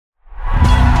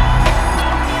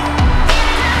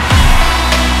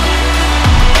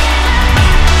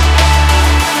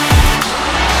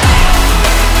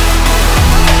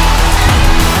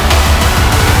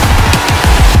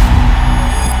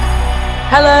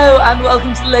Hello and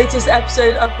welcome to the latest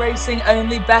episode of Racing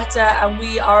Only Bettor, and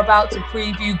we are about to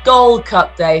preview Gold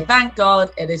Cup Day. Thank God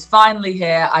it is finally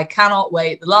here. I cannot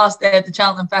wait. The last day of the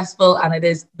Cheltenham Festival, and it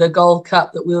is the Gold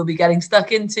Cup that we'll be getting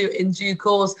stuck into in due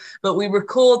course. But we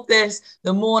record this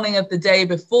the morning of the day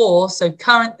before, so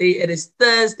currently it is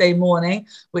Thursday morning,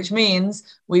 which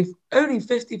means we've only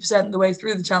 50% of the way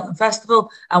through the Cheltenham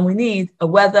Festival and we need a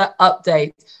weather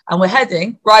update. And we're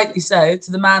heading, rightly so,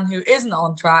 to the man who isn't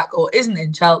on track or isn't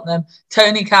in Cheltenham,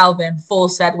 Tony Calvin, for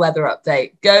said weather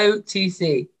update. Go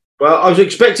TC. Well, I was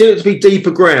expecting it to be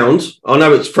deeper ground. I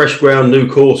know it's fresh ground,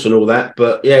 new course and all that,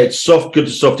 but yeah, it's soft, good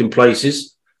to soft in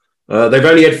places. They've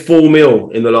only had 4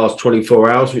 mil in the last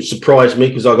 24 hours, which surprised me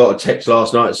because I got a text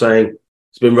last night saying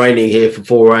it's been raining here for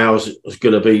 4 hours. It's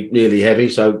going to be nearly heavy.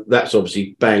 So that's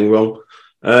obviously bang wrong.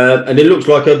 And it looks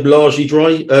like a largely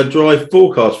dry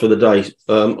forecast for the day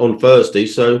on Thursday.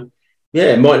 So,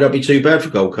 yeah, it might not be too bad for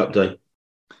Gold Cup Day.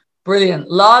 Brilliant.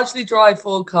 Largely dry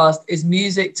forecast is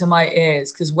music to my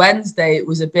ears because Wednesday it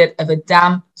was a bit of a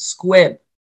damp squib.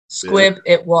 Yeah.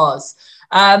 It was.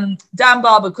 Dan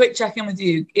Barber, quick check-in with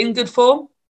you. In good form?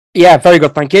 Yeah, very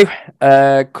good, thank you.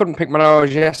 Couldn't pick my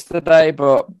nose yesterday,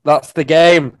 but that's the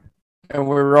game. And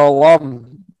we're all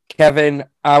on. Kevin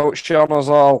outshone us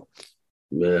all.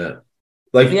 Yeah.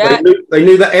 They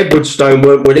knew that Edwardstone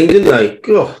weren't winning, didn't they?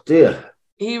 God, dear.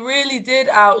 He really did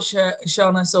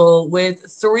outshone us all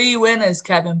with 3 winners,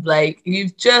 Kevin Blake.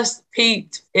 You've just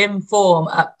peaked in form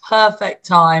at perfect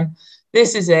time.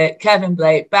 This is it. Kevin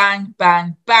Blake, bang,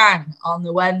 bang, bang on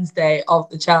the Wednesday of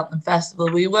the Cheltenham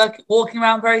Festival. Were you walking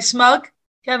around very smug,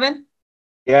 Kevin?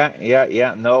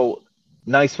 Yeah. No,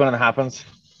 nice when it happens.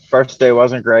 First day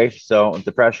wasn't great, so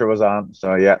the pressure was on.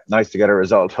 So, yeah, nice to get a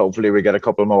result. Hopefully we get a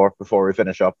couple more before we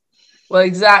finish up. Well,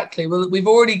 exactly. Well, we've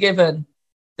already given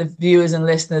the viewers and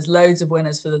listeners loads of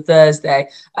winners for the Thursday.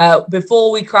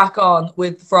 Before we crack on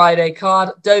with the Friday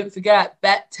card, don't forget,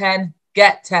 bet 10.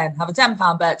 Get 10. Have a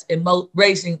 £10 bet in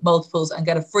racing multiples and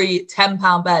get a free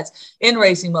 £10 bet in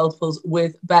racing multiples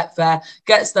with Betfair.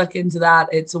 Get stuck into that.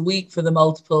 It's a week for the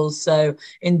multiples, so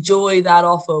enjoy that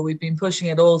offer. We've been pushing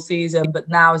it all season, but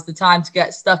now is the time to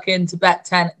get stuck into Bet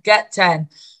 10. Get 10.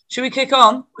 Should we kick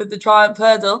on with the Triumph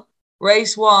Hurdle?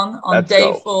 Race 1 on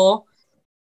day 4.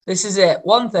 This is it.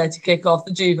 1:30 kickoff,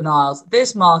 the juveniles.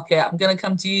 This market, I'm going to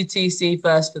come to UTC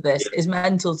first for this, is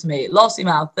mental to me.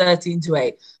 Lossiemouth,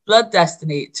 13-8. Blood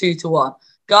Destiny, 2-1.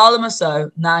 Gala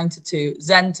Masso, 9-2.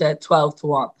 Zenta,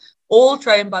 12-1. All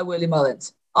trained by Willie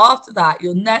Mullins. After that,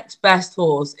 your next best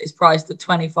horse is priced at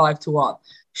 25-1.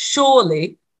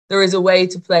 Surely there is a way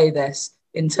to play this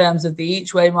in terms of the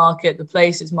each-way market, the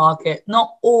places market.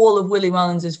 Not all of Willie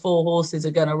Mullins' 4 horses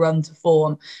are going to run to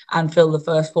form and fill the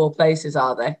first 4 places,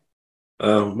 are they?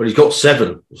 Well, he's got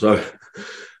 7, so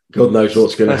God knows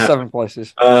what's going to happen. 7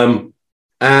 places. No,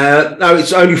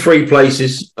 it's only 3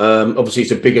 places. Obviously,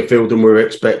 it's a bigger field than we were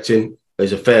expecting.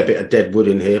 There's a fair bit of dead wood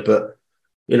in here, but,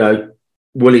 you know,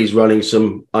 Willie's running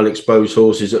some unexposed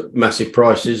horses at massive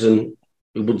prices, and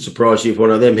it wouldn't surprise you if one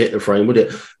of them hit the frame, would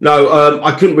it? No,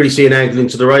 I couldn't really see an angle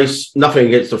into the race. Nothing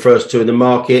against the first 2 in the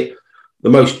market. The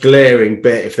most glaring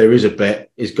bet, if there is a bet,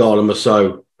 is Gala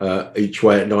Masso each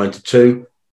way at 9-2.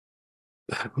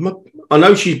 I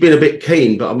know she's been a bit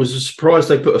keen, but I was surprised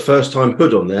they put a first-time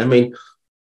hood on there. I mean,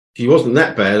 she wasn't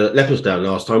that bad at Leopardstown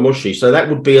last time, was she? So that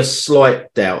would be a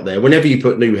slight doubt there. Whenever you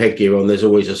put new headgear on, there's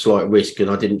always a slight risk, and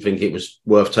I didn't think it was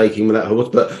worth taking with that horse.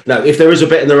 But no, if there is a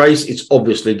bet in the race, it's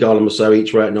obviously Gala Masso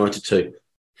each way at 9-2.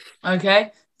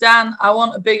 Okay. Dan, I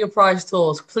want a bigger priced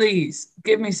horse. Please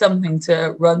give me something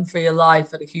to run for your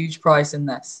life at a huge price in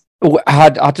this.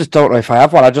 I just don't know if I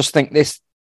have one. I just think this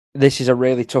is a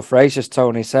really tough race, as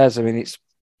Tony says. I mean,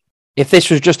 if this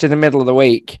was just in the middle of the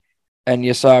week and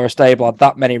you saw a stable had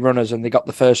that many runners and they got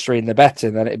the first 3 in the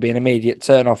betting, then it'd be an immediate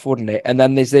turn off, wouldn't it? And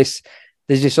then there's this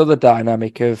other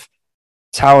dynamic of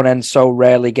Townend so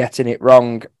rarely getting it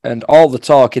wrong, and all the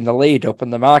talk in the lead up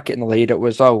and the market in the lead up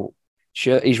was,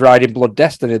 he's riding Blood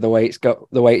Destiny the way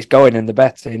it's going in the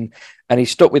betting, and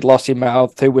he's stuck with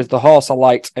Lossiemouth, who was the horse I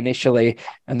liked initially,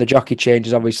 and the jockey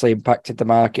changes obviously impacted the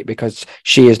market because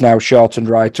she is now shortened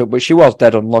right up, but she was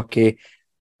dead unlucky.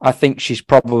 I think she's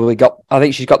got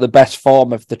the best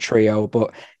form of the trio,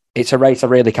 but it's a race I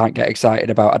really can't get excited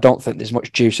about. I don't think there's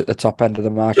much juice at the top end of the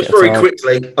market. Just very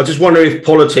quickly, I just wonder if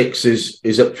politics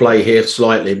is at play here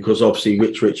slightly, because obviously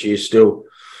Rich Ritchie is still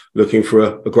looking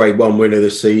for a Grade 1 winner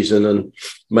this season, and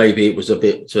maybe it was a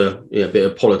bit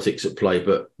of politics at play,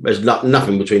 but there's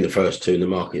nothing between the first 2 in the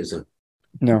market, is there?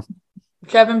 No.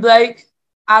 Kevin Blake,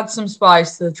 add some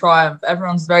spice to the Triumph.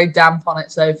 Everyone's very damp on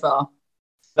it so far.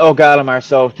 Oh, Gallimar,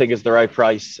 so I think is the right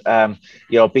price.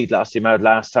 Beat Lost Him Out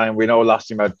last time. We know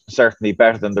Lost Him Out certainly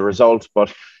better than the result,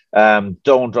 but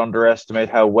don't underestimate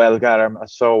how well Gallimar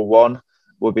so won,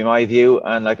 would be my view.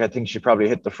 And I think she probably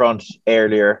hit the front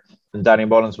earlier than Danny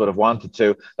Mullins would have wanted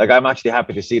to. I'm actually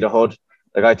happy to see the hood.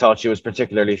 I thought she was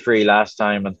particularly free last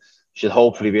time, and she'll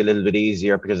hopefully be a little bit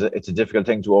easier because it's a difficult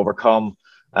thing to overcome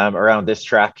around this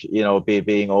track,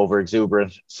 being over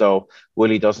exuberant. So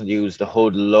Willie doesn't use the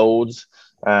hood loads.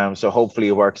 So hopefully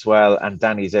it works well, and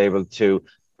Danny's able to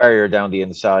bury her down the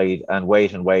inside and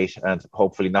wait and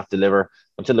hopefully not deliver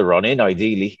until the run in,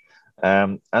 ideally.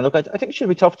 And look, I think she'll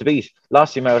be tough to beat.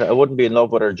 Lost Him Out, I wouldn't be in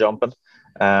love with her jumping.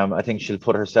 I think she'll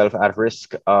put herself at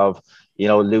risk of,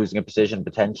 losing a position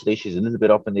potentially. She's a little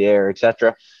bit up in the air,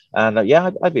 etc. And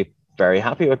I'd be very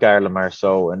happy with Garland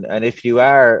Marceau. And if you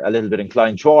are a little bit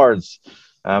inclined towards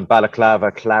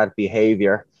balaclava clad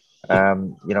behaviour,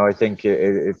 I think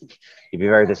you'd be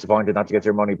very disappointed not to get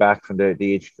your money back from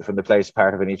the place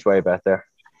part of an each way bet there.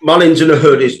 Mullins in the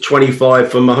hood is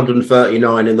 25 from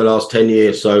 139 in the last 10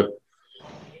 years, so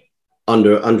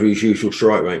under his usual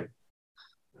strike rate.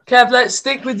 Kev, let's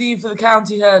stick with you for the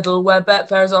county hurdle, where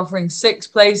Betfair is offering 6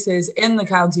 places in the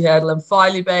county hurdle, and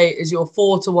Filey Bay is your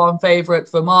 4-1 favourite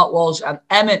for Mark Walsh and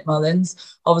Emmett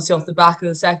Mullins, obviously off the back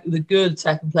of the good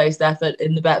second place effort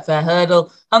in the Betfair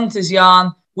hurdle. Hunter's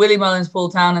Yarn, Willie Mullins, Paul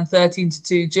Townend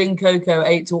 13-2, Gin Coco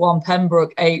 8-1,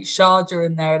 Pembroke 8, Sharjah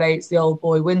in there at 8, the old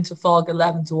boy, Winter Fog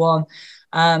 11-1.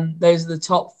 Those are the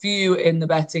top few in the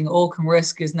betting. Orcombe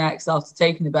Risk is next after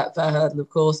taking the Betfair hurdle, of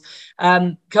course.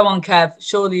 Come on, Kev.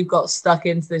 Surely you've got stuck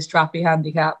into this trappy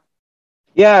handicap.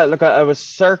 Yeah, look, I was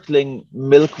circling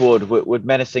Milkwood with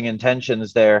menacing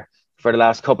intentions there for the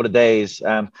last couple of days.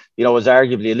 Was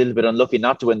arguably a little bit unlucky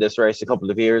not to win this race a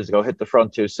couple of years ago, hit the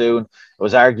front too soon. It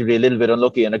was arguably a little bit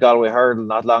unlucky in a Galway hurdle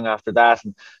not long after that.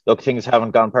 And look, things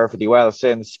haven't gone perfectly well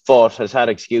since, but has had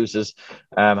excuses,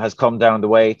 has come down the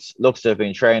weight, looks to have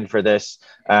been trained for this.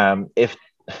 If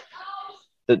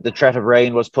the threat of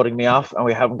rain was putting me off, and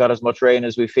we haven't got as much rain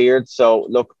as we feared. So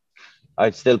look,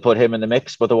 I'd still put him in the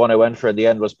mix, but the one I went for in the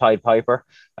end was Pied Piper,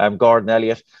 Gordon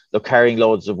Elliott. They're carrying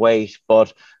loads of weight,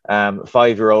 but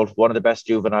 5-year-old, one of the best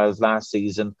juveniles last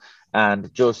season,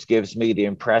 and just gives me the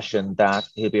impression that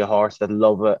he'll be a horse that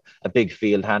love a big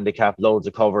field handicap, loads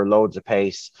of cover, loads of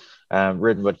pace,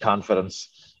 ridden with confidence.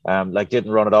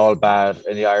 Didn't run at all bad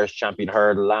in the Irish Champion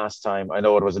hurdle last time. I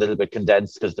know it was a little bit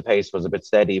condensed because the pace was a bit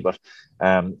steady, but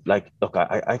look,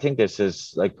 I think this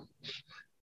is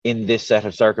in this set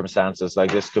of circumstances,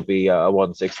 this could be a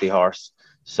 160 horse.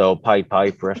 So Pied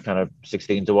Piper at kind of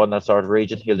 16-1, that sort of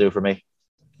region, he'll do for me.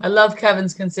 I love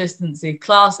Kevin's consistency.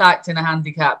 Class act in a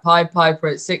handicap. Pied Piper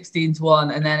at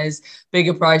 16-1, and then his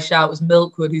bigger price shout was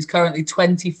Milkwood, who's currently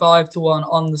 25-1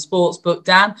 on the sports book.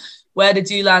 Dan, where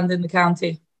did you land in the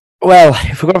county? Well,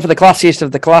 if we're going for the classiest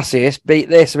of the classiest, beat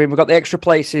this. I mean, we've got the extra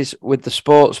places with the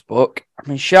sports book. I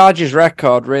mean, Sharjah's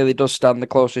record really does stand the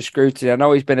closest scrutiny. I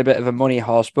know he's been a bit of a money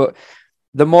horse, but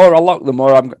the more I look, the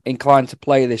more I'm inclined to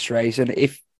play this race. And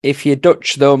if you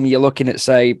Dutch them, you're looking at,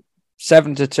 say,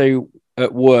 7-2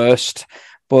 at worst.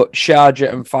 But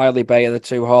Sharjah and Filey Bay are the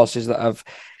two horses that have,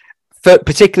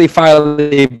 particularly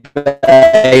Filey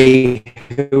Bay,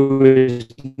 who is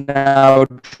now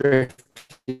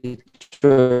drifted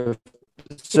to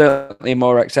certainly a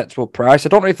more acceptable price. I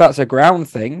don't know if that's a ground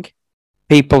thing.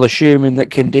 People assuming that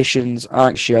conditions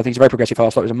aren't sure. I think it's a very progressive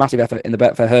horse. It was a massive effort in the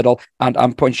Betfair hurdle, and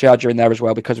I'm putting Sharjah in there as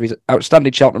well because of his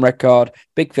outstanding Cheltenham record,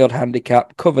 big field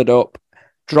handicap, covered up,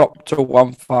 dropped to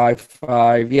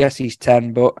 155. Yes, he's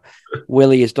 10, but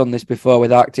Willie has done this before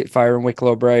with Arctic Fire and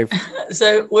Wicklow Brave.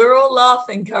 So we're all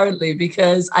laughing currently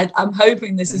because I'm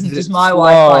hoping this isn't just my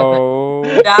Wi-Fi,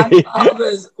 but Dan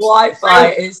Harbour's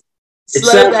Wi-Fi is. It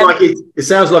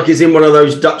sounds like he's in one of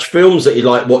those Dutch films that you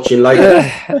like watching later.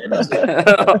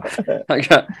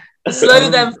 Slow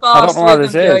them fast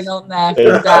rhythm going on there.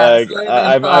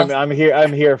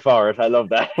 I'm here for it. I love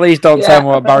that. Please don't tell me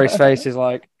what Barry's face is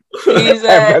like.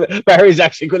 Barry's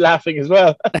actually good laughing as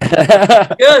well.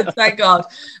 Good, thank God.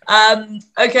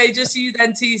 Okay, just you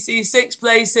then, TC. 6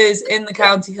 places in the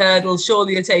county hurdle.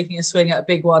 Surely you're taking a swing at a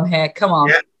big one here. Come on.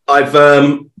 Yeah, I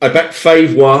backed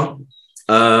Faivoir.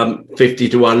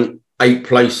 50-1, 8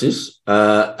 places,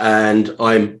 and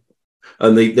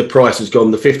the price has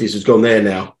gone. The 50s has gone there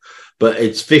now, but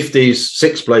it's 50s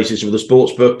 6 places for the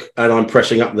sports book, and I'm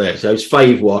pressing up there. So it's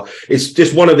Faivoir. It's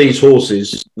just one of these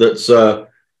horses that's.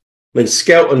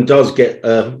 Skelton does get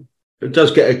a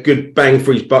good bang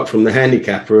for his buck from the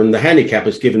handicapper, and the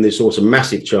handicapper's given this horse a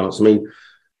massive chance. I mean,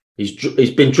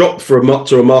 he's been dropped to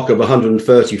a mark of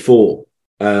 134.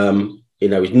 You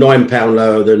know, he's £9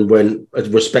 lower than when a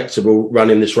respectable run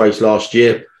in this race last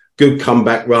year. Good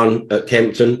comeback run at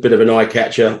Kempton, bit of an eye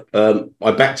catcher.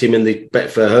 I backed him in the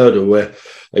Betfair hurdle where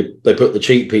they put the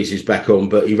cheap pieces back on,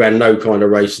 but he ran no kind of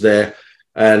race there.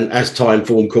 And as Time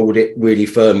Form called it, really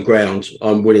firm ground.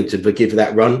 I'm willing to forgive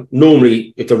that run.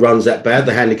 Normally, if the run's that bad,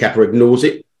 the handicapper ignores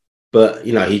it. But,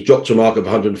 you know, he dropped a mark of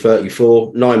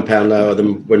 134, £9 lower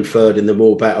than when third in the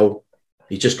Moor Battle.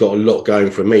 He's just got a lot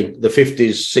going for me. The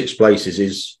 50s, 6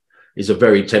 places is a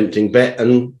very tempting bet.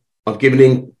 And I've given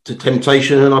in to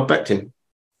temptation and I've backed him.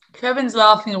 Kevin's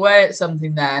laughing away at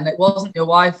something there, and it wasn't your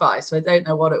Wi-Fi, so I don't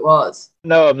know what it was.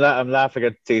 No, I'm laughing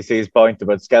at TC's point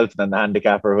about Skelton and the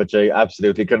handicapper, which I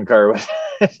absolutely concur with.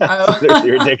 It's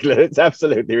absolutely ridiculous. It's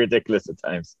absolutely ridiculous at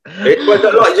times.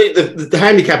 The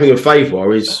handicapping of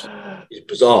Faivoir is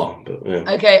bizarre. But,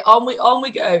 yeah. Okay, on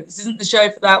we go. This isn't the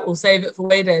show for that. We'll save it for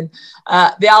waiting.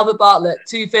 The Albert Bartlett,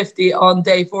 250 on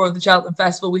day 4 of the Cheltenham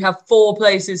Festival. We have 4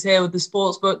 places here with the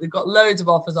sportsbook. They've got loads of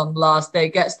offers on the last day.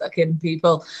 Get stuck in,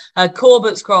 people.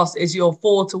 Corbett's Cross is your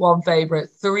 4-1 favourite.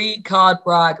 3 Card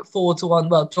Bragg, 4-1.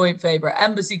 Well, joint favourite.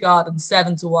 Embassy Garden,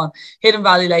 7-1. Hidden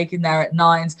Valley Lake in there at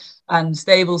 9s. And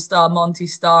Stable Star, Monty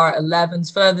Star at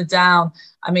 11s. Further down,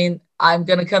 I mean, I'm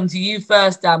going to come to you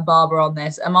first, Dan Barber, on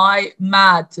this. Am I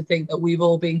mad to think that we've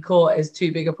all been caught as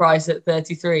too big a price at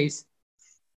 33s?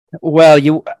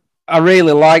 Well, I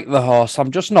really like the horse.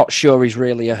 I'm just not sure he's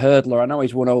really a hurdler. I know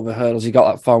he's won over hurdles. He got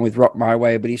that form with Rock My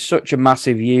Way, but he's such a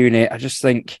massive unit. I just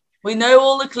think... We know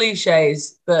all the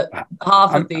cliches, but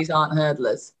half of these aren't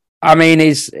hurdlers. I mean,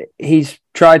 he's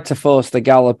tried to force the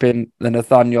gallop in the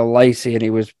Nathaniel Lacey, and he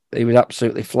was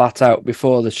absolutely flat out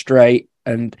before the straight.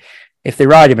 And if they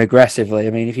ride him aggressively,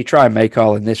 I mean, if you try and make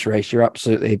all in this race,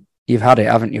 you've had it,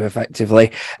 haven't you,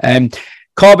 effectively?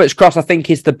 Corbett's Cross, I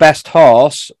think, is the best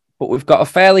horse, but we've got a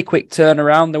fairly quick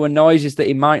turnaround. There were noises that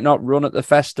he might not run at the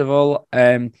festival.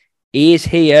 He is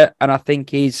here, and I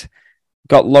think he's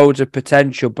got loads of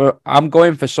potential, but I'm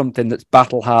going for something that's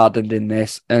battle-hardened in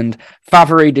this. And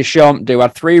Faivoir Deschamps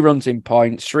had 3 runs in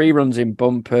points, 3 runs in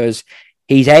bumpers.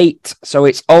 He's 8, so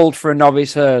it's old for a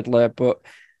novice hurdler, but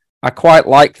I quite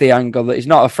like the angle that he's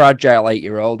not a fragile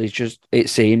 8-year-old. It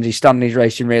seems, he's standing his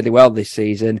racing really well this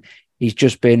season. He's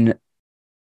just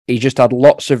had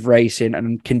lots of racing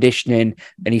and conditioning,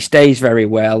 and he stays very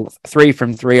well. 3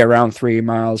 from 3 around 3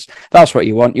 miles. That's what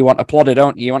you want. You want a plodder,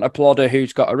 don't you? You want a plodder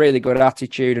who's got a really good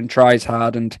attitude and tries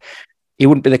hard. And he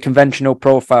wouldn't be the conventional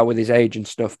profile with his age and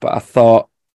stuff, but I thought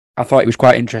he was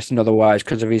quite interesting otherwise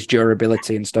because of his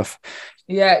durability and stuff.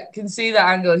 Yeah, can see that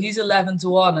angle. He's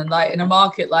 11-1, and like in a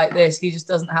market like this, he just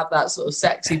doesn't have that sort of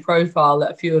sexy profile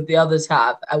that a few of the others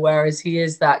have. Whereas he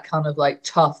is that kind of like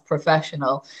tough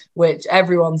professional, which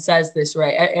everyone says this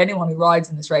race. Anyone who rides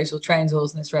in this race or trains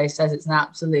horse in this race says it's an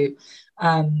absolute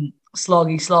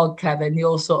sloggy slog, Kevin.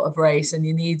 Your sort of race, and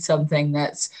you need something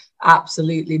that's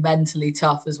absolutely mentally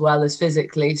tough as well as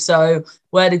physically. So,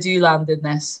 where did you land in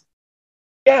this?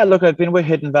 Yeah, look, I've been with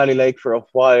Hidden Valley Lake for a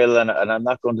while, and I'm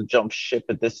not going to jump ship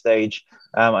at this stage.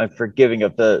 I'm forgiving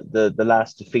of the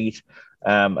last defeat.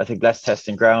 I think less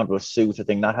testing ground will suit. I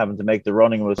think not having to make the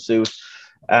running will suit.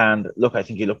 And look, I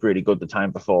think he looked really good the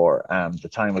time before. The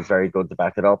time was very good to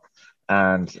back it up.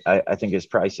 And I think his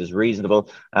price is reasonable.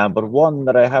 But one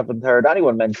that I haven't heard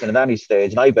anyone mention at any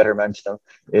stage, and I better mention him,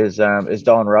 is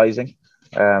Dawn Rising.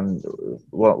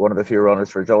 One of the few runners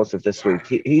for Joseph this week.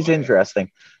 He's interesting.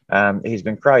 He's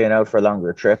been crying out for a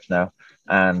longer trip now,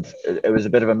 and it was a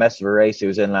bit of a mess of a race he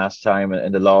was in last time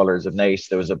in the Lawlers of Naas.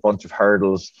 There was a bunch of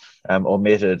hurdles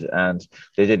omitted, and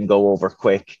they didn't go over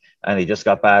quick, and he just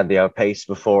got badly outpaced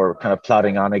before kind of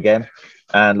plodding on again.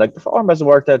 And like the form hasn't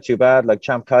worked out too bad. Like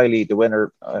Champ Kiley, the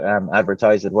winner,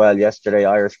 advertised it well yesterday.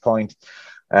 Irish Point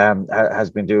has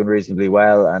been doing reasonably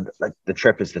well, and like the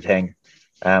trip is the thing.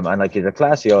 And like he's a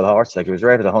classy old horse. Like he was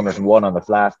rated 101 on the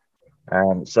flat.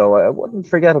 So I wouldn't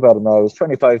forget about him now. It was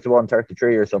 25-1,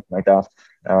 33 or something like that.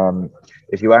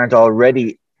 If you aren't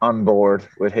already on board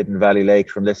with Hidden Valley Lake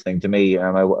from listening to me,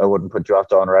 I wouldn't put you off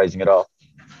Dawn Rising at all.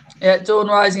 Yeah, Dawn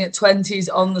Rising at 20s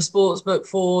on the sportsbook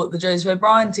for the Joseph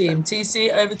O'Brien team.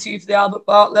 TC, over to you for the Albert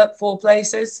Bartlett, 4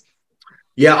 places.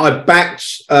 Yeah, I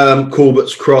backed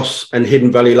Corbett's Cross and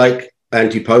Hidden Valley Lake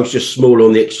anti-post, just small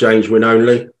on the exchange win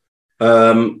only.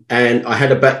 And I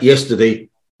had a bet yesterday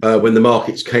when the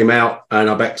markets came out, and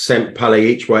I backed Saint Palais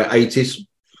each way at 80s.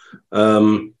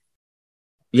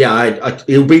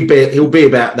 He'll be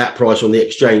about that price on the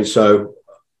exchange. So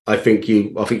I think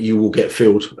you will get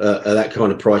filled at that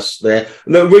kind of price there.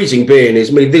 And the reason being is,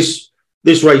 I mean, this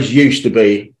race used to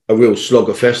be a real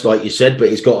slogger fest, like you said, but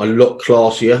it's got a lot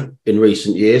classier in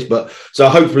recent years. But so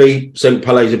hopefully Saint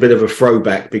Palais is a bit of a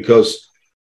throwback, because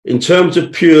in terms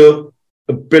of pure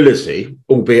ability,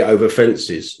 albeit over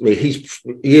fences, I mean,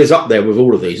 he is up there with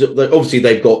all of these. Obviously,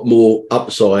 they've got more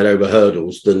upside over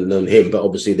hurdles than him, but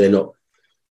obviously they're not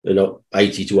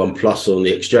 80 to 1 plus on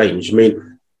the exchange. I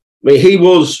mean, he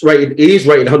is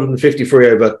rated 153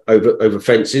 over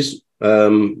fences.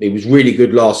 He was really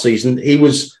good last season. He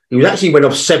actually went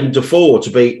off 7-4 to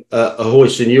beat a Hoy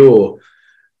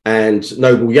and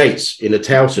Noble Yates in a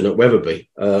Towson at Wetherby.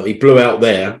 He blew out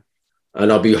there,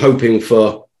 and I'll be hoping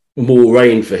for more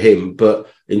rain for him.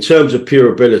 But in terms of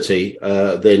pure ability,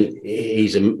 then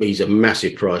he's a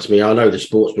massive price. I mean, I know the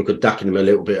sportsbook are ducking him a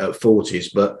little bit at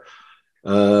 40s, but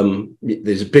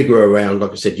there's a bigger around.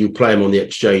 Like I said, you play him on the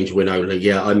exchange win only.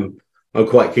 Yeah, I'm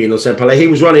quite keen on Sempele. He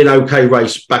was running an okay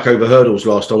race back over hurdles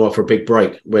last time after a big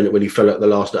break when he fell at the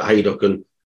last at Haydock. And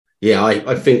yeah,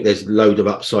 I think there's a load of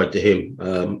upside to him.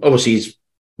 Obviously, he's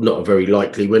not a very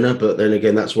likely winner, but then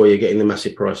again, that's why you're getting the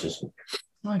massive prices.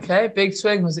 Okay, big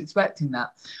swing. Was expecting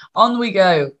that. On we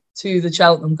go to the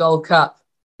Cheltenham Gold Cup.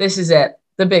 This is it,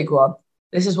 the big one.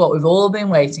 This is what we've all been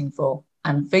waiting for.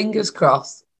 And fingers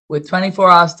crossed, with 24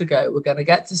 hours to go, we're going to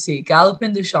get to see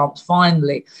Galopin Des Champs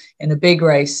finally in a big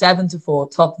race,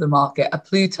 7-4, top of the market. A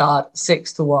Plutard,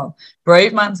 6-1.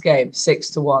 Brave Man's Game,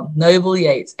 6-1. Noble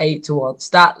Yates, 8-1.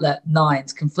 Stattler,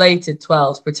 9s. Conflated,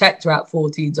 12s. Protector at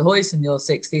 14s. Ahoy Senor,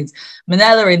 16s.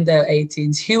 Manila Indo,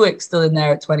 18s. Hewitt still in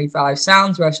there at 25.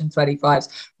 Sounds Russian,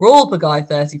 25s. Royal Pagai,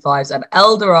 35s. And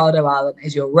Eldorado Allen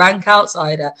is your rank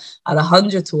outsider at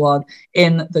 100-1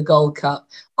 in the Gold Cup.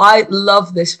 I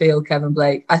love this field, Kevin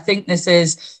Blake. I think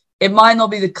it might not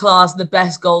be the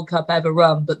best Gold Cup ever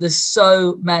run, but there's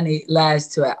so many layers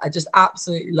to it. I just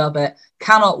absolutely love it.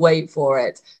 Cannot wait for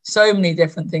it. So many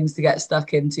different things to get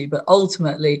stuck into, but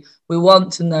ultimately we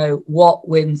want to know what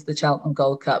wins the Cheltenham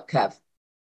Gold Cup, Kev.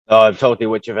 Oh, I'm totally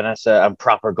with you, Vanessa. And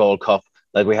proper Gold Cup.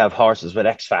 Like, we have horses with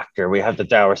X Factor. We have the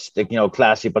dour,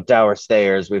 classy but dour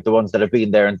stayers. We have the ones that have been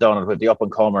there and done it with the up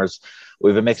and comers. We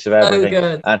have a mix of everything. So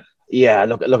good. And yeah,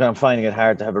 look, I'm finding it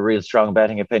hard to have a real strong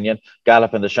betting opinion.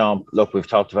 Galopin Des Champs, look, we've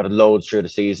talked about it loads through the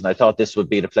season. I thought this would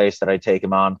be the place that I'd take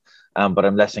him on, but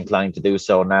I'm less inclined to do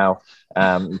so now.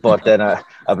 But then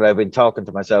I've been talking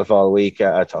to myself all week.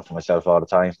 I talk to myself all the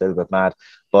time, a little bit mad.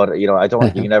 But, I don't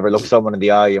think you can ever look someone in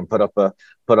the eye and put up a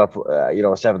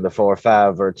 7-4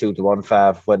 fav or 2-1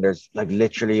 fav when there's like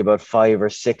literally about 5 or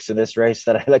 6 in this race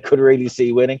that I could really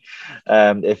see winning.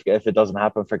 If it doesn't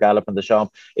happen for Galopin Des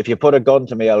Champs, if you put a gun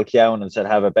to me, I'll count and said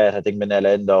have a bet. I think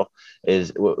Manila Indo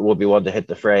would be one to hit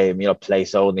the frame.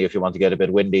 Place only if you want to get a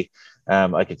bit windy.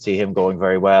 I could see him going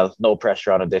very well. No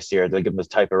pressure on him this year. They'll give him the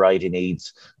type of ride he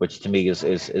needs, which to me is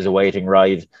a waiting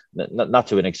ride, not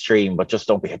to an extreme, but just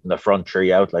don't be hitting the front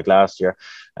tree out like last year.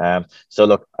 So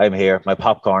look, I'm here. My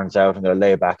popcorn's out. I'm going to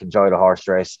lay back, enjoy the horse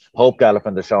race. Hope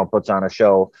Galopin Des Champs puts on a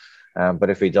show. But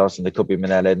if he doesn't, it could be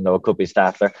Manila Indo, it could be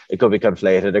Stattler, it could be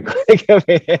Conflated. It could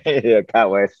be. Yeah, can't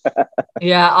wait.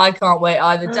 Yeah, I can't wait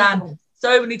either. Dan,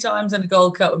 so many times in the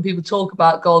Gold Cup when people talk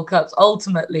about Gold Cups,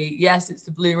 ultimately, yes, it's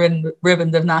the blue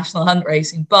ribbon of national hunt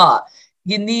racing, but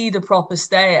you need a proper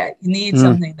stayer. You need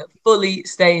something that fully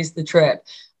stays the trip.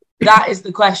 That is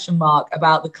the question mark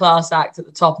about the class act at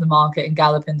the top of the market in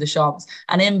Galopin Des Champs.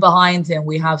 And in behind him,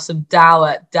 we have some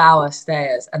dour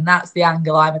stayers. And that's the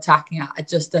angle I'm attacking at. I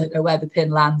just don't know where the pin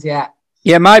lands yet.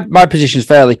 Yeah, my position is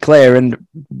fairly clear, and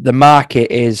the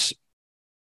market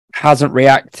hasn't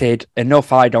reacted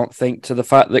enough, I don't think, to the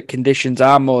fact that conditions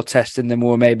are more testing than we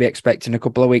were maybe expecting a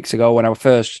couple of weeks ago when I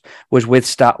first was with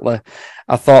Stattler.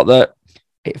 I thought that,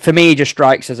 for me, he just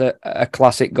strikes as a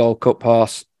classic Gold Cup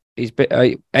horse. He's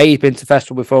been to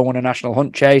festival before, won a national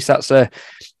hunt chase. That's a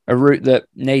route that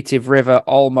Native River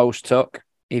almost took.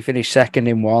 He finished second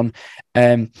in one.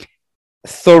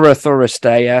 Thorough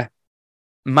stayer.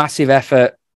 Massive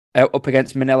effort up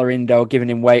against Manila Indo, giving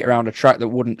him weight around a track that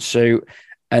wouldn't suit.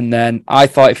 And then I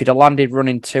thought if he'd have landed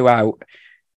running 2 out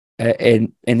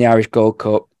in the Irish Gold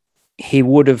Cup, he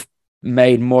would have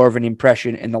made more of an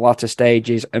impression in the latter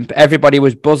stages. And everybody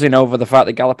was buzzing over the fact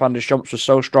that Galopin Des Champs was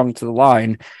so strong to the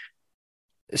line.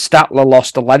 Stattler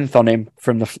lost a length on him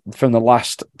from the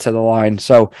last to the line.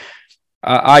 So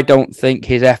I don't think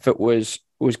his effort was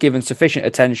given sufficient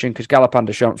attention because Galopin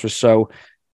Des Champs was so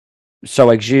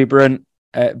exuberant.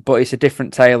 But it's a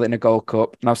different tale in a Gold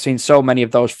Cup. And I've seen so many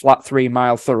of those flat 3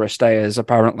 mile thorough stayers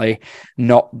apparently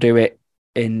not do it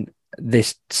in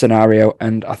this scenario.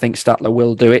 And I think Stattler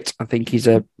will do it. I think he's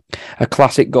a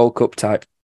classic Gold Cup type.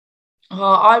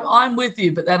 I'm with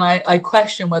you, but then I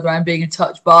question whether I'm being a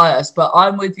touch biased, but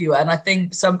I'm with you. And I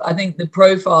think the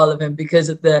profile of him, because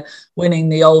of the winning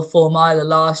the old 4 miler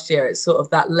last year, it's sort of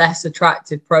that less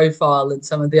attractive profile than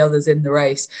some of the others in the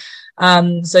race.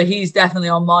 So he's definitely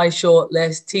on my short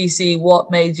list. TC, what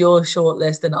made your short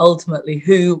list, and ultimately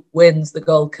who wins the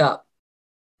Gold Cup?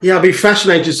 Yeah, I'd be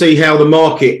fascinated to see how the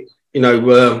market,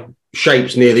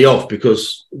 shapes near the off,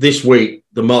 because this week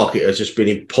the market has just been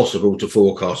impossible to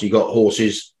forecast. You got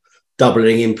horses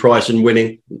doubling in price and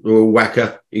winning, they're all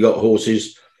whacker. You got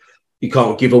horses you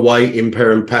can't give away,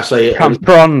 Impair and Passe.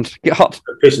 Camprond, God.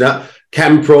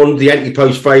 Camprond, the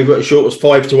anti-post favourite, as short as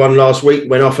 5-1 last week,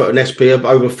 went off at an SP of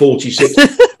over 46,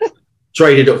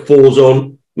 traded at 4s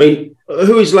on. I mean,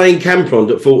 who is laying Camprond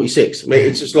at 46? I mean,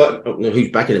 it's just like, I don't know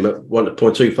who's backing him at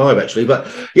 1.25 actually, but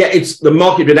yeah, it's the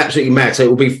market been absolutely mad. So it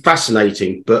will be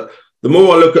fascinating. But the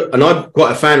more I look at, and I'm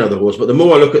quite a fan of the horse, but the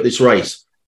more I look at this race,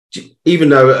 even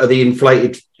though the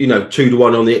inflated,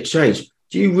 2-1 on the exchange,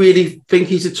 do you really think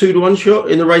he's a 2-1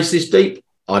 shot in the race this deep?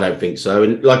 I don't think so.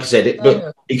 And like I said,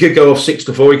 but he could go off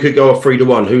 6-4, he could go off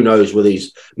 3-1. Who knows with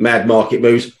these mad market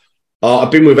moves?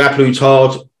 I've been with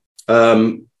Applutard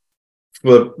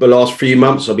for the last few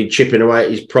months. I've been chipping away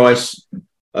at his price.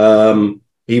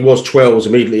 He was 12s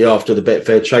immediately after the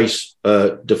Betfair Chase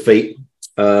defeat.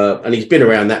 And he's been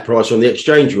around that price on the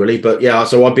exchange, really. But yeah,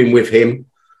 so I've been with him.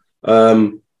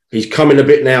 He's coming a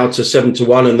bit now to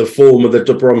 7-1, and the form of the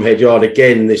De Bromhead Yard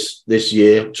again this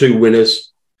year. 2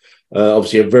 winners.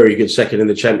 Obviously, a very good second in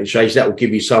the Champion Chase. That will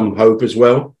give you some hope as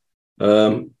well.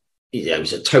 It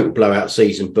was a total blowout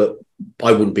season, but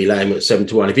I wouldn't be laying him at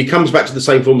 7-1. If he comes back to the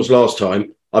same form as last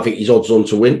time, I think he's odds on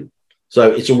to win.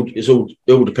 So it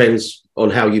all depends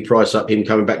on how you price up him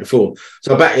coming back to form.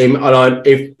 So I back him, and I'm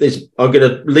going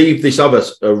to leave this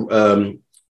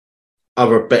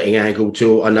other betting angle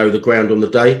till I know the ground on the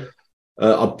day.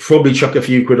 I'll probably chuck a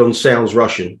few quid on Sounds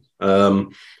Russian.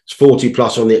 It's 40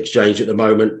 plus on the exchange at the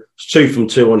moment. It's 2 from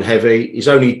 2 on heavy. He's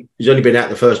only been out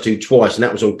the first 2 twice, and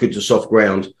that was on good to soft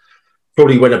ground.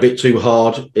 Probably went a bit too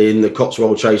hard in the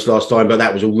Cotswold Chase last time, but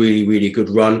that was a really, really good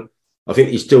run. I think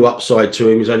he's still upside to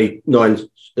him. He's only nine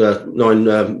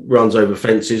runs over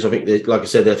fences. I think, like I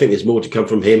said, I think there's more to come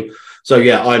from him. So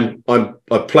yeah, I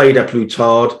played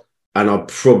Applutard, and I'm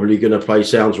probably going to play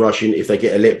Sounds Russian if they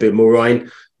get a little bit more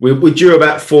rain. We're due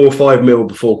about 4 or 5 mil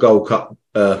before Gold Cup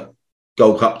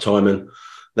time, and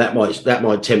that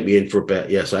might tempt me in for a bet.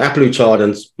 Yeah, so Applutard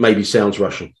and maybe Sounds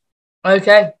Russian.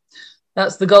 Okay,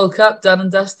 that's the Gold Cup done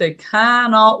and dusted.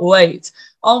 Cannot wait.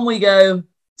 On we go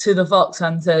to the Fox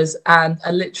Hunters, and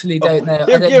I literally don't know.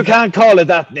 You can't call it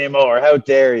that anymore. How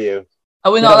dare you?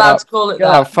 Are we not allowed to call it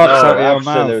that? No,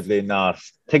 absolutely not.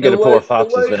 Think of the poor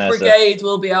foxes, Vanessa. The brigade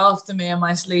will be after me in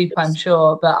my sleep, I'm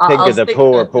sure. But Think of the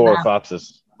poor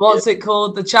foxes. What's it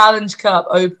called? The Challenge Cup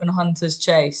Open Hunters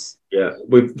Chase. Yeah,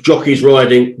 with jockeys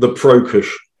riding the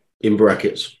Procush in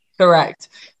brackets. Correct.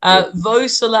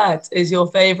 Vaucelet is your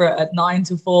favourite at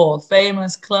 9-4.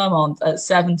 Famous Clermont at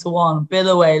 7-1.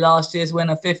 Billaway, last year's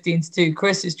winner, 15-2.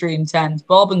 Chris's Dream 10s.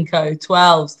 Bob and Co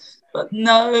 12s. But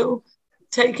no,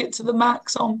 take it to the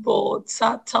max on board.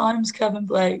 Sad times, Kevin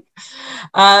Blake.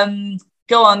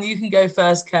 Go on, you can go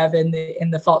first, Kev,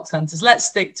 in the Fox Hunters. Let's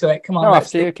stick to it. Come on. No,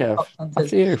 after you, Kev.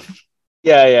 After you.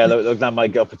 Yeah. Look, not my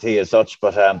cup of tea as such,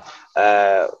 but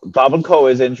Bob and Co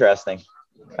is interesting.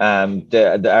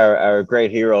 Our great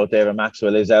hero David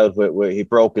Maxwell is out with he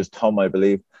broke his thumb, I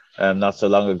believe, not so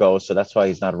long ago, so that's why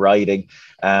he's not riding.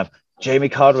 Jamie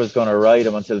Codd was going to ride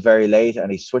him until very late,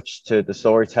 and he switched to the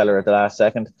Storyteller at the last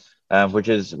second, which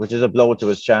is a blow to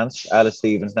his chance. Alice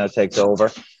Stevens now takes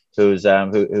over, who's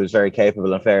very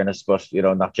capable in fairness, but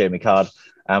not Jamie Codd.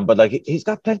 But like he's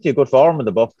got plenty of good form in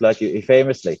the book. Like he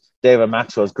famously, David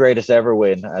Maxwell's greatest ever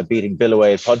win, beating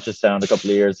Billaway at Punchestown a couple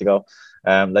of years ago.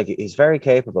 Like he's very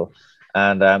capable,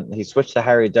 and he switched to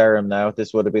Harry Durham now.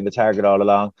 This would have been the target all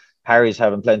along. Harry's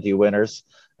having plenty of winners,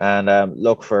 and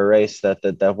look for a race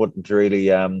that wouldn't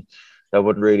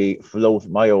really float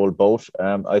my old boat.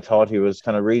 I thought he was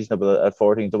kind of reasonable at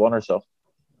 14-1 or so.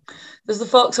 Does the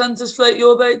Fox Hunters float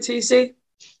your boat, TC?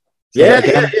 Yeah.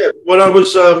 When I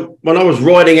was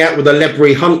riding out with a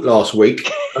Ledbury Hunt last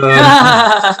week,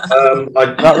 that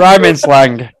rhyming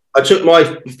slang. I took my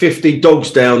 50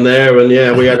 dogs down there, and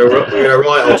yeah, we had a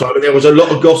right old time. And there was a lot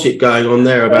of gossip going on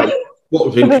there about what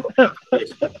was in.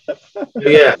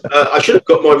 Yeah, I should have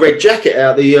got my red jacket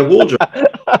out of the wardrobe.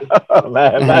 Oh,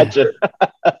 man, imagine.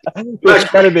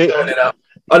 That'd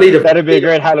be a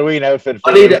great Halloween outfit.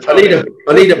 I need a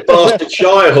bastard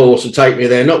Shire horse to take me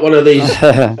there, not one of these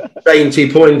dainty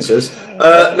pointers.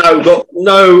 No, got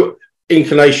no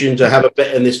inclination to have a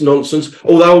bet in this nonsense.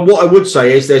 Although what I would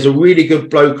say is there's a really good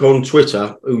bloke on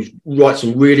Twitter who writes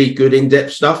some really good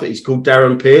in-depth stuff. He's called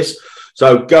Darren Pearce.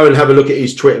 So go and have a look at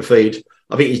his Twitter feed.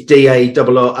 I think it's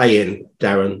Darran,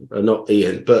 Darren, not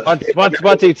Ian. But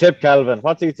what's he tip, Calvin?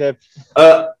 What's he tip?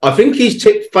 I think he's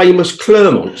tipped Famous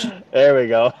Clermont. There we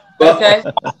go. Okay.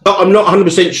 But I'm not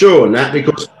 100% sure on that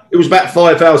because it was about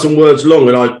 5,000 words long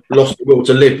and I lost the will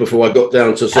to live before I got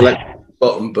down to select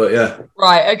bottom. But yeah.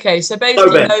 Right. Okay. So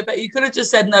basically, no bet. You could have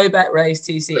just said no bet race,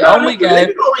 TC. On we go.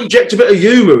 We've got to inject a bit of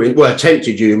humour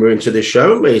attempted humour into this show,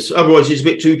 haven't we? Otherwise, it's a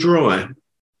bit too dry.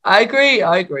 I agree.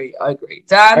 Dan,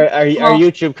 our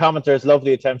YouTube commenters love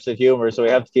the attempts at humour, so we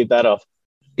have to keep that up.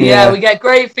 Yeah, we get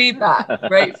great feedback.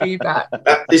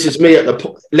 This is me at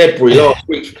the Ledbury last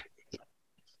week.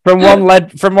 From one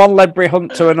Ledbury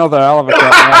hunt to another, I'll have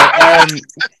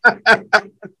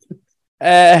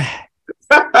a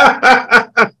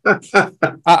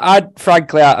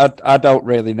frankly, I don't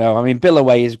really know. I mean,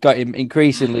 Billaway has got him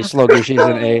increasingly sluggish,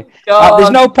 isn't he?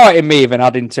 There's no point in me even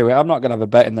adding to it. I'm not going to have a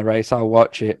bet in the race. I'll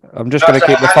watch it. I'm just going to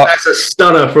keep the fox. That's a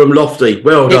stunner from Lofty.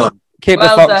 Well done. Keep the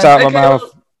fox out of my mouth.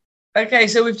 Okay,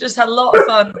 so we've just had a lot of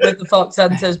fun with the Fox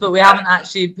Hunters, but we haven't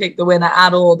actually picked the winner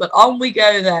at all. But on we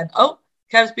go then. Oh,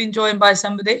 Kev's been joined by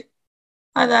somebody.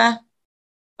 Hi there.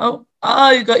 Oh,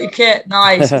 you got your kit.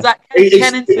 Nice. Was that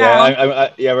Ken in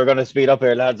town? Yeah, we're going to speed up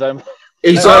here, lads.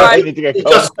 He's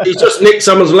just nicked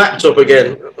someone's laptop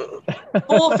again.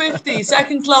 450,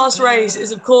 second class race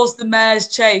is, of course, the Mare's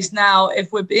Chase. Now,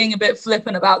 if we're being a bit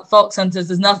flippant about the Fox Hunters,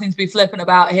 there's nothing to be flippant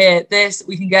about here. This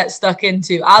we can get stuck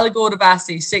into. Allegor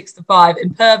Devassi, 6-5.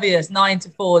 Impervious,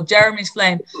 9-4. Jeremy's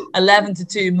Flame,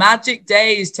 11-2. Magic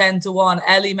Days, 10-1.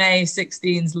 Ellie May,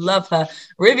 16s. Love her.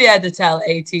 Riviere de Tel,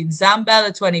 18.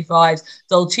 Zambella, 25s.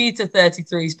 Dolcita,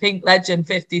 33s. Pink Legend,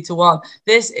 50-1.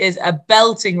 This is a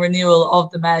belting renewal of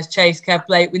the Mare's Chase. Kev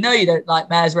Blake, we know you don't like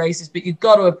Mare's races, but you've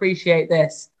got to appreciate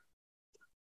this.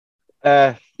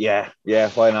 Yeah,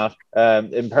 why not?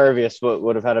 Impervious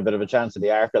would have had a bit of a chance at the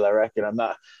Arkle, I reckon. I'm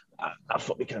not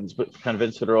fully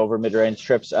convinced with her over mid-range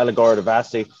trips. Allegor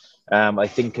Devassi, I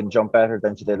think can jump better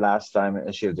than she did last time,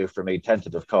 and she'll do for me.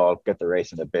 Tentative call, get the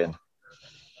race in the bin.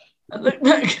 Look,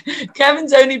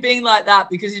 Kevin's only being like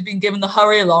that because he's been given the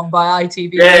hurry along by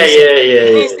ITV.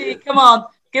 Yeah. Come on.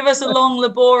 Give us a long,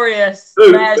 laborious.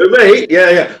 Me?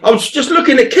 Yeah. I was just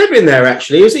looking at Kevin there,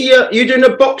 actually. Is he? You doing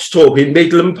a box tour in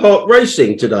Midland Park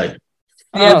Racing today?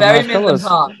 Yeah, very Midland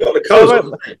Park. Got the colours.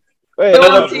 Go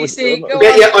on, TC.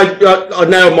 I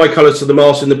nailed my colours to the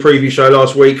mast in the preview show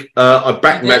last week. I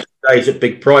backed Magic Days at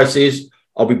big prices.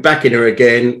 I'll be backing her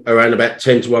again around about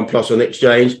 10-1 plus on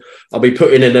exchange. I'll be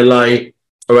putting in a lay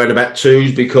around about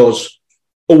 2s because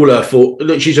all her thought.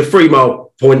 Look, she's a 3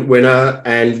 mile point winner,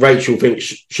 and Rachel thinks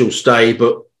she'll stay,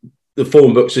 but the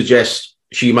form book suggests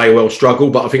she may well struggle,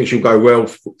 but I think she'll go well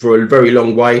for a very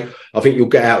long way. I think you'll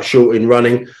get out short in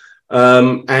running.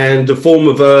 And the form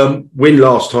of a win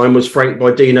last time was franked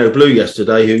by Dino Blue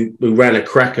yesterday, who ran a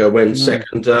cracker when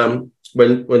second to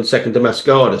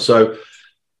Mascada. So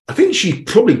I think she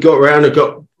probably got around and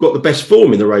got the best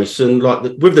form in the race. And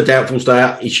with the doubtful stay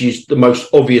out, she's the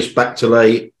most obvious back to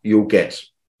lay you'll get.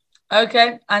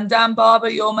 Okay, and Dan Barber,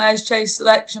 your Mare's Chase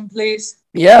selection, please.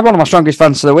 Yeah, one of my strongest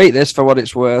fans of the week, this, for what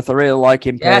it's worth. I really like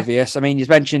Impervious. I mean, you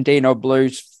mentioned Dino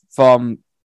Blues from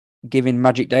giving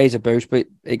Magic Days a boost, but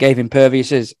it gave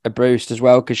Impervious a boost as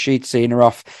well because she'd seen her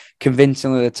off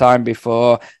convincingly the time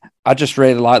before. I just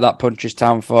really like that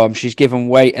Punchestown form. She's given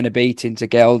weight and a beating to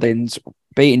Geldings,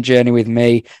 beating Journey with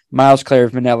Me, miles clear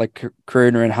of Manila,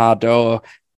 Crooner and Hardor.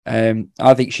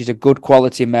 I think she's a good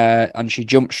quality mare, and she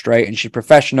jumped straight and she's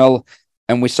professional.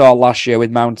 And we saw last year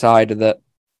with Mount Ida that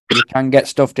you can get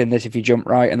stuffed in this if you jump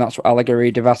right, and that's what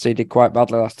Allegor Devassi did quite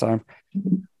badly last time.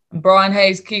 Brian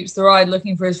Hayes keeps the ride,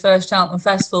 looking for his first Cheltenham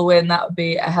Festival win. That would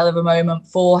be a hell of a moment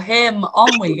for him.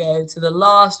 On we go to the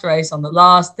last race on the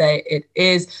last day. It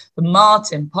is the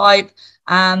Martin Pipe,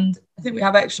 and I think we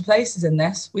have extra places in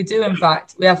this. We do, in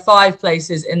fact. We have 5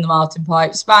 places in the Martin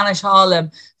Pipe. Spanish Harlem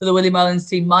for the Willie Mullins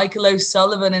team. Michael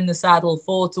O'Sullivan in the saddle,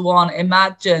 4-1.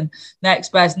 Imagine,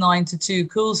 next best, 9-2.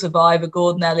 Cool Survivor,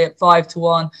 Gordon Elliott,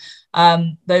 5-1.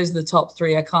 Those are the top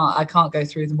 3. I can't go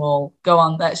through them all. Go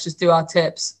on, let's just do our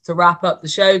tips to wrap up the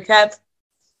show, Kev.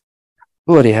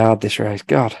 Bloody hard, this race,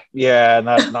 God. Yeah,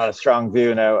 not a strong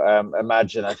view now.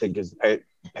 Imagine, I think, is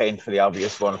painfully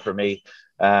obvious one for me.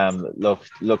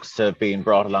 Looks to being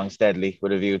brought along steadily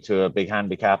with a view to a big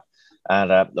handicap, and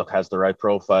has the right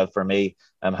profile for me.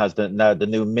 Has the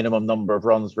new minimum number of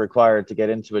runs required to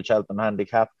get into a Cheltenham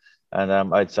handicap, and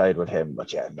I'd side with him.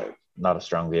 But yeah, no, not a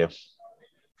strong view.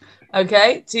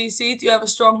 Okay, TC, do you have a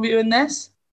strong view in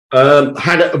this?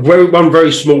 Had one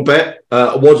very small bet.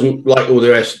 I wasn't like all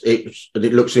the rest. It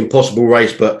looks an impossible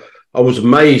race, but I was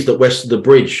amazed that West of the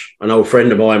Bridge, an old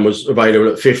friend of mine, was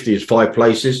available at 50 as 5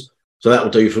 places. So that'll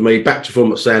do for me. Back to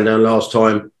form at Sandown last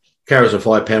time. Carries a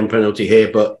 £5 penalty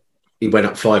here, but he went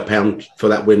up £5 for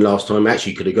that win last time.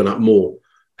 Actually, could have gone up more.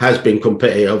 Has been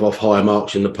competitive off higher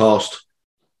marks in the past.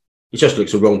 It just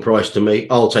looks a wrong price to me.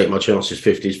 I'll take my chances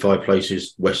 50s, 5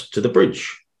 places west to the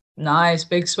bridge. Nice,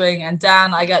 big swing. And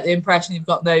Dan, I get the impression you've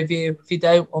got no view. If you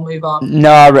don't, we'll move on.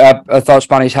 No, I thought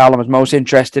Spanish Harlem was most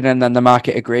interesting, and then the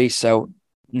market agrees. So,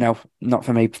 no, not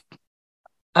for me.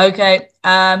 Okay,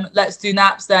 let's do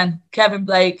naps then. Kevin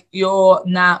Blake, your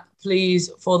nap, please,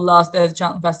 for the last day of the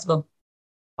Cheltenham Festival.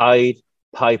 Pied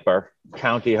Piper,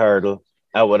 County Hurdle,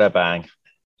 out with a bang.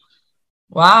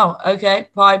 Wow, okay,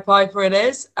 Piper it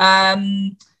is.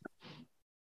 TC,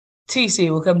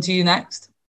 we'll come to you next.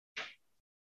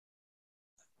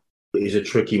 It's a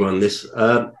tricky one, this.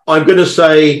 I'm going to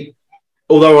say,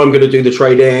 although I'm going to do the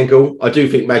trade angle, I do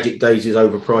think Magic Days is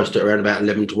overpriced at around about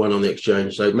 11 to 1 on the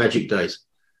exchange. So Magic Days.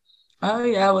 Oh,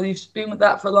 yeah, well, you've been with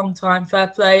that for a long time. Fair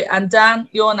play. And Dan,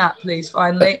 your nap, please,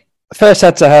 finally. First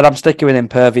head to head, I'm sticking with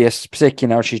Impervious,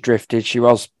 particularly now she's drifted. She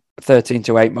was 13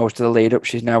 to 8 most of the lead up.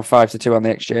 She's now 5 to 2 on the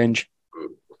exchange.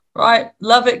 Right.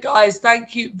 Love it, guys.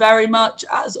 Thank you very much.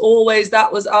 As always,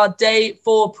 that was our day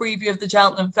 4 preview of the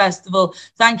Cheltenham Festival.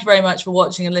 Thank you very much for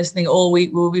watching and listening all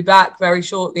week. We'll be back very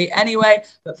shortly anyway.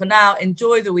 But for now,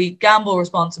 enjoy the week. Gamble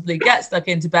responsibly. Get stuck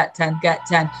into Bet 10, Get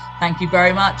 10. Thank you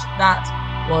very much.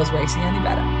 That was Racing Any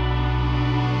Better.